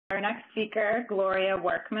Our next speaker, Gloria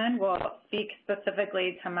Workman, will speak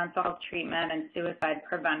specifically to mental health treatment and suicide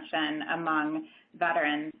prevention among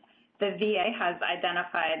veterans. The VA has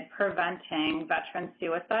identified preventing veteran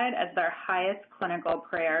suicide as their highest clinical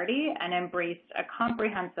priority and embraced a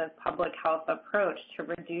comprehensive public health approach to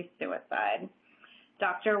reduce suicide.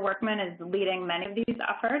 Dr. Workman is leading many of these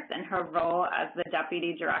efforts in her role as the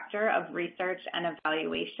Deputy Director of Research and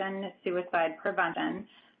Evaluation Suicide Prevention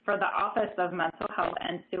for the Office of Mental Health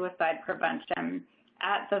and Suicide Prevention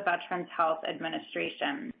at the Veterans Health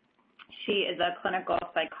Administration. She is a clinical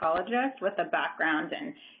psychologist with a background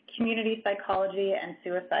in community psychology and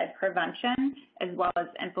suicide prevention, as well as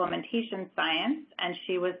implementation science, and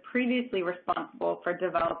she was previously responsible for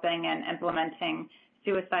developing and implementing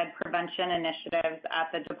suicide prevention initiatives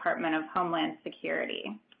at the Department of Homeland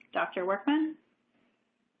Security. Dr. Workman?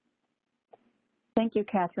 Thank you,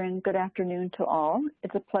 Catherine. Good afternoon to all.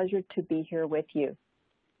 It's a pleasure to be here with you.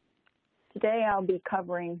 Today I'll be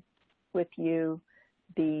covering with you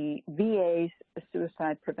the VA's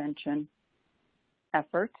suicide prevention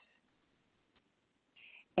efforts.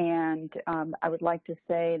 And I would like to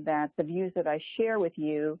say that the views that I share with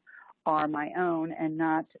you are my own and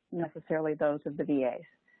not necessarily those of the VA's.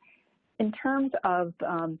 In terms of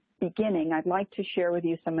beginning, I'd like to share with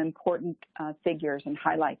you some important figures and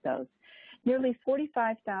highlight those. Nearly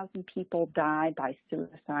 45,000 people die by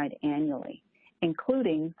suicide annually,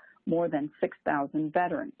 including more than 6,000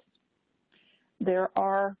 veterans.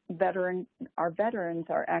 Our veterans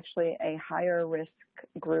are actually a higher risk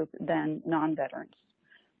group than non-veterans.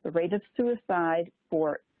 The rate of suicide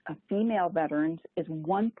for female veterans is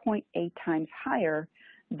 1.8 times higher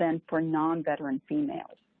than for non-veteran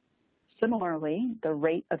females. Similarly, the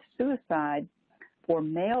rate of suicide for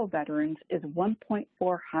male veterans is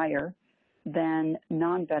 1.4 higher than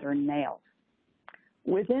non-veteran males.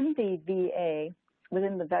 Within the VA,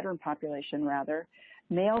 within the veteran population rather,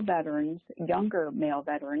 younger male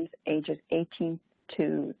veterans ages 18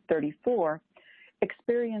 to 34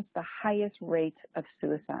 experience the highest rates of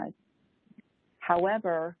suicide.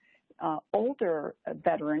 However, older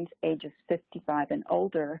veterans ages 55 and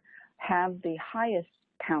older have the highest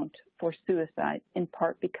count for suicide, in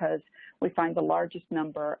part because we find the largest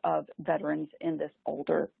number of veterans in this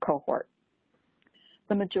older cohort.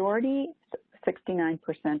 The majority, 69%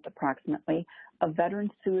 approximately, of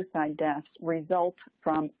veteran suicide deaths result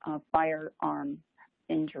from a firearm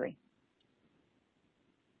injury.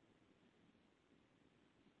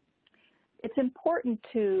 It's important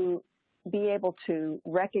to be able to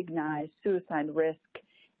recognize suicide risk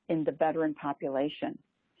in the veteran population.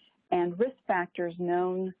 And risk factors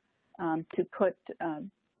known to put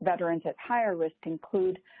veterans at higher risk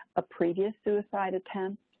include a previous suicide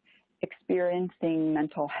attempt, experiencing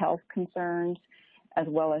mental health concerns, as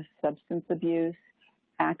well as substance abuse,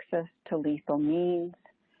 access to lethal means,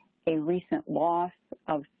 a recent loss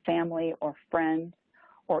of family or friends,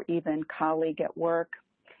 or even colleague at work,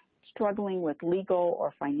 struggling with legal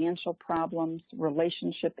or financial problems,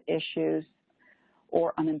 relationship issues,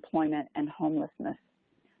 or unemployment and homelessness.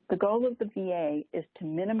 The goal of the VA is to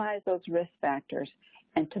minimize those risk factors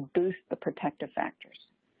and to boost the protective factors.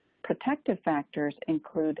 Protective factors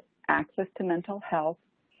include access to mental health,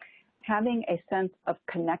 having a sense of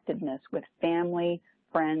connectedness with family,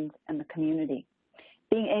 friends, and the community,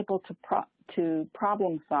 being able to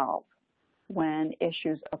problem solve when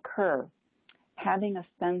issues occur, having a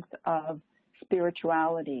sense of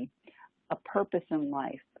spirituality, a purpose in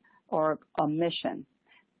life, or a mission,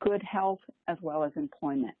 good health as well as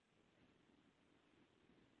employment.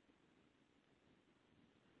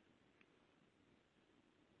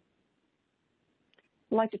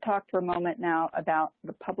 I'd like to talk for a moment now about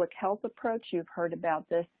the public health approach. You've heard about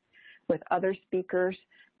this with other speakers.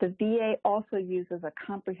 The VA also uses a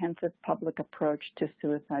comprehensive public approach to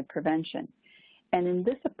suicide prevention. And in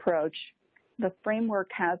this approach, the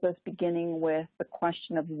framework has us beginning with the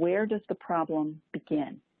question of where does the problem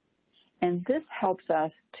begin? And this helps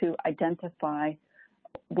us to identify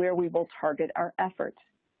where we will target our efforts.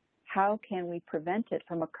 How can we prevent it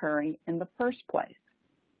from occurring in the first place?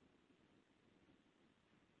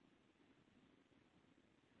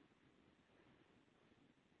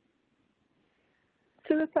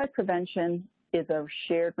 Suicide prevention is a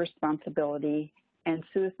shared responsibility, and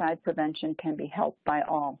suicide prevention can be helped by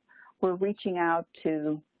all. We're reaching out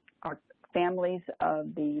to our families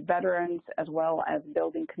of the veterans as well as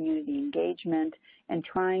building community engagement and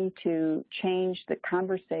trying to change the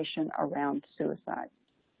conversation around suicide.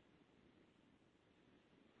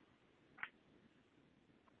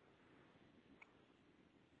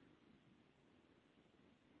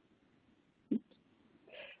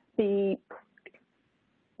 The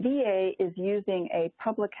VA is using a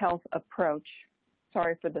public health approach,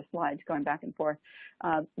 sorry for the slides going back and forth,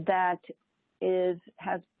 that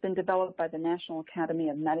has been developed by the National Academy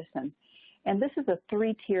of Medicine. And this is a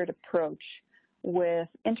three-tiered approach with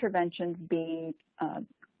interventions being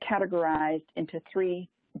categorized into three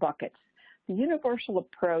buckets. The universal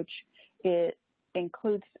approach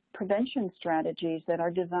includes prevention strategies that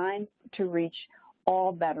are designed to reach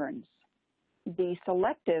all veterans. The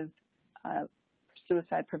selective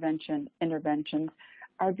suicide prevention interventions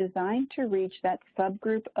are designed to reach that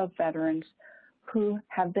subgroup of veterans who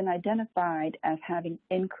have been identified as having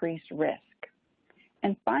increased risk.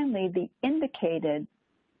 And finally, the indicated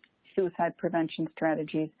suicide prevention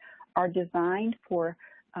strategies are designed for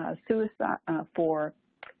for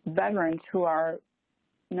veterans who are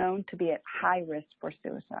known to be at high risk for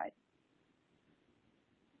suicide.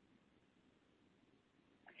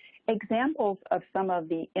 Examples of some of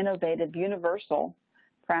the innovative universal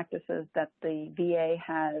practices that the VA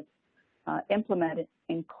has implemented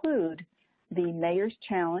include the Mayor's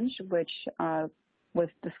Challenge, which was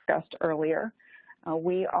discussed earlier.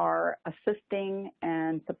 We are assisting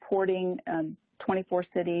and supporting 24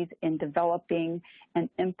 cities in developing and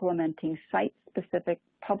implementing site-specific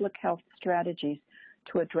public health strategies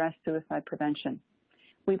to address suicide prevention.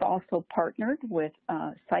 We've also partnered with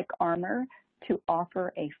PsychArmor to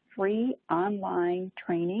offer a free online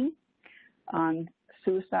training on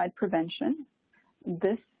suicide prevention.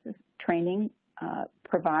 This training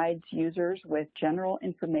provides users with general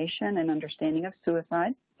information and understanding of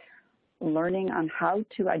suicide, learning on how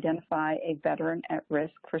to identify a veteran at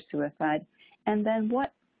risk for suicide, and then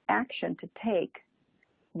what action to take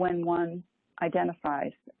when one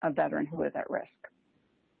identifies a veteran who is at risk.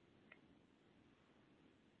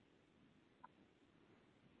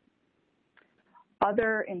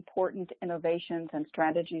 Other important innovations and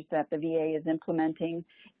strategies that the VA is implementing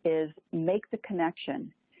is make the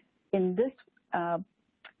connection. In this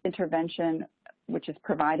intervention, which is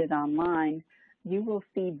provided online, you will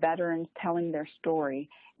see veterans telling their story.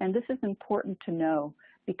 And this is important to know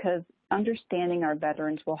because understanding our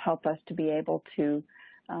veterans will help us to be able to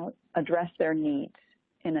address their needs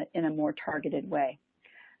in a more targeted way.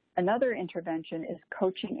 Another intervention is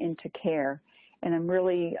coaching into care, and I'm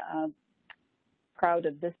really proud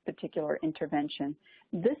of this particular intervention.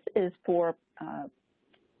 This is for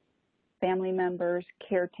family members,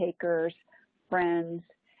 caretakers, friends,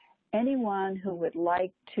 anyone who would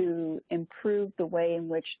like to improve the way in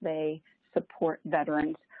which they support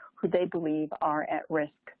veterans who they believe are at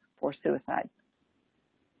risk for suicide.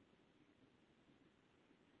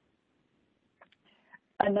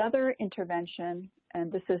 Another intervention,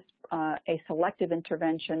 and this is a selective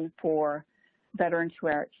intervention for veterans who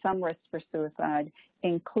are at some risk for suicide,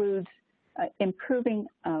 includes improving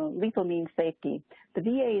lethal means safety. The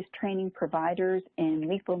VA is training providers in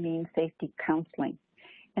lethal means safety counseling.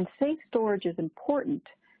 And safe storage is important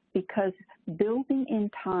because building in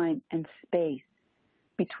time and space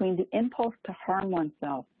between the impulse to harm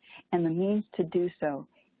oneself and the means to do so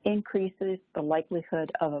increases the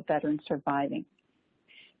likelihood of a veteran surviving.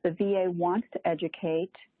 The VA wants to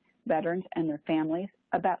educate veterans and their families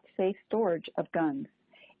about safe storage of guns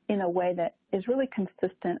in a way that is really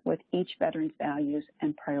consistent with each veteran's values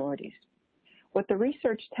and priorities. What the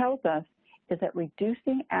research tells us is that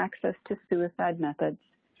reducing access to suicide methods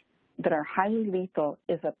that are highly lethal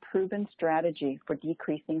is a proven strategy for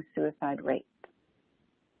decreasing suicide rates.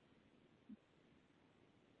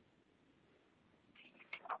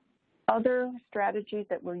 Other strategies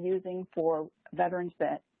that we're using for veterans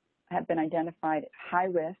that have been identified at high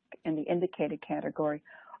risk in the indicated category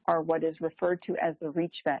are what is referred to as the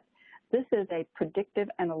REACH-VET. This is a predictive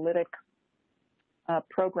analytic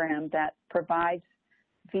program that provides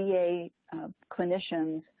VA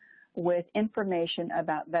clinicians with information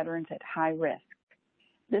about veterans at high risk.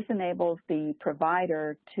 This enables the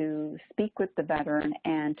provider to speak with the veteran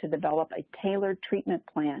and to develop a tailored treatment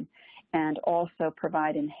plan and also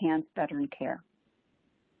provide enhanced veteran care.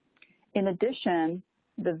 In addition,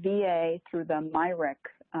 the VA, through the MyRec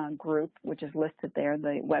group, which is listed there,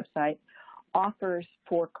 the website, offers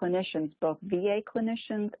for clinicians, both VA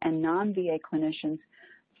clinicians and non-VA clinicians,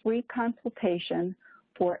 free consultation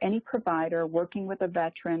for any provider working with a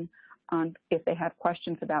veteran on if they have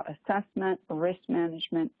questions about assessment, risk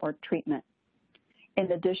management, or treatment.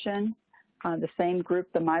 In addition, the same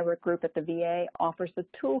group, the MyRec group at the VA, offers a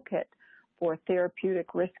toolkit for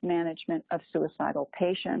therapeutic risk management of suicidal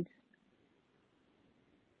patients.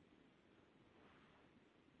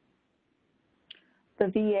 The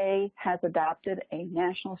VA has adopted a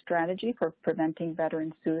national strategy for preventing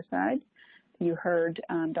veteran suicide. You heard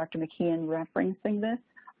Dr. McKeon referencing this.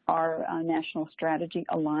 Our national strategy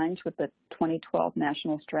aligns with the 2012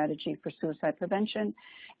 National Strategy for Suicide Prevention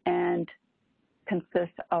and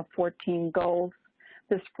consists of 14 goals.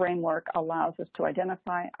 This framework allows us to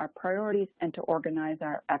identify our priorities and to organize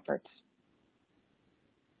our efforts.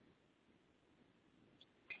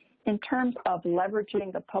 In terms of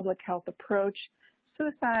leveraging the public health approach,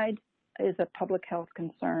 suicide is a public health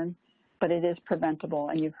concern, but it is preventable,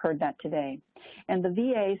 and you've heard that today. And the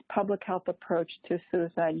VA's public health approach to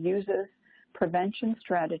suicide uses prevention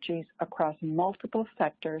strategies across multiple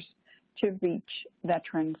sectors to reach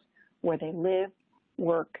veterans where they live,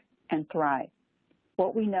 work, and thrive.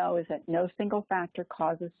 What we know is that no single factor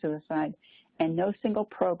causes suicide, and no single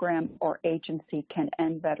program or agency can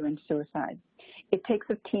end veteran suicide. It takes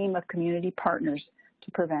a team of community partners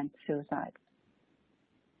to prevent suicide.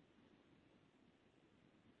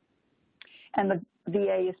 And the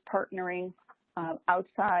VA is partnering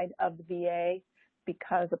outside of the VA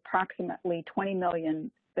because approximately 20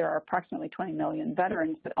 million, there are approximately 20 million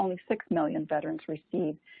veterans, but only 6 million veterans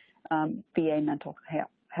receive VA mental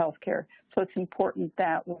health care. So it's important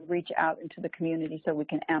that we reach out into the community so we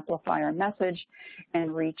can amplify our message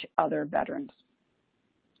and reach other veterans.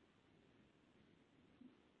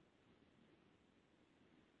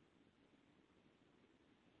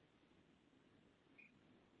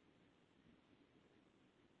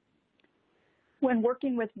 When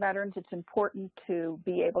working with veterans, it's important to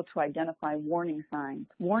be able to identify warning signs.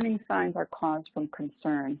 Warning signs are cause from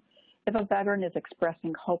concern. If a veteran is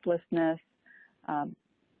expressing hopelessness,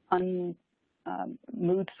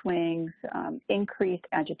 mood swings, increased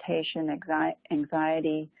agitation,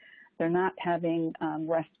 anxiety, they're not having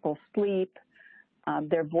restful sleep,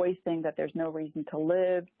 they're voicing that there's no reason to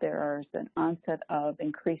live, there's an onset of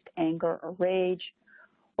increased anger or rage,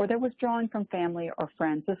 or they're withdrawing from family or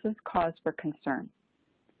friends, this is cause for concern.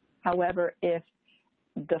 However, if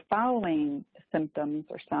the following symptoms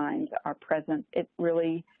or signs are present, it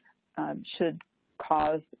really should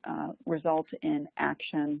result in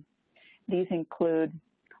action. These include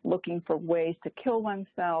looking for ways to kill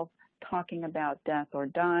oneself, talking about death or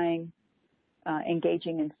dying,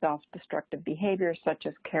 engaging in self-destructive behavior such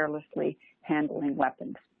as carelessly handling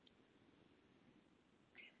weapons.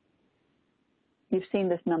 You've seen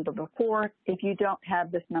this number before. If you don't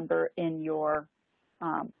have this number in your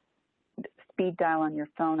speed dial on your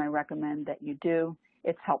phone, I recommend that you do.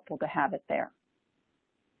 It's helpful to have it there.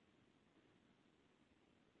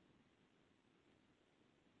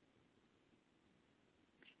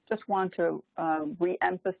 Just want to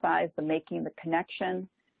re-emphasize the Making the Connection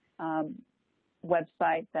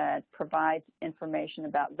website that provides information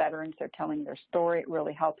about veterans. They're telling their story. It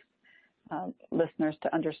really helps listeners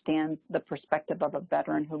to understand the perspective of a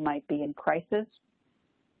veteran who might be in crisis.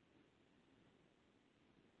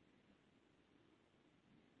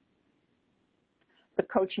 The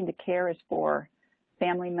Coaching to Care is for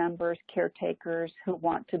family members, caretakers who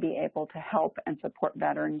want to be able to help and support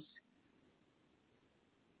veterans.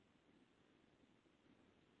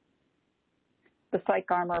 The Psych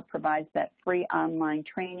Armor provides that free online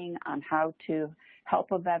training on how to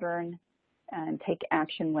help a veteran and take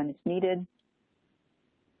action when it's needed.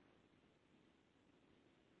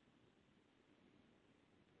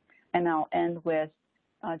 And I'll end with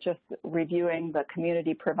just reviewing the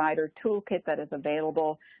community provider toolkit that is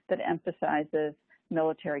available that emphasizes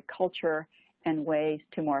military culture and ways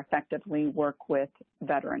to more effectively work with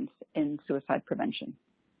veterans in suicide prevention.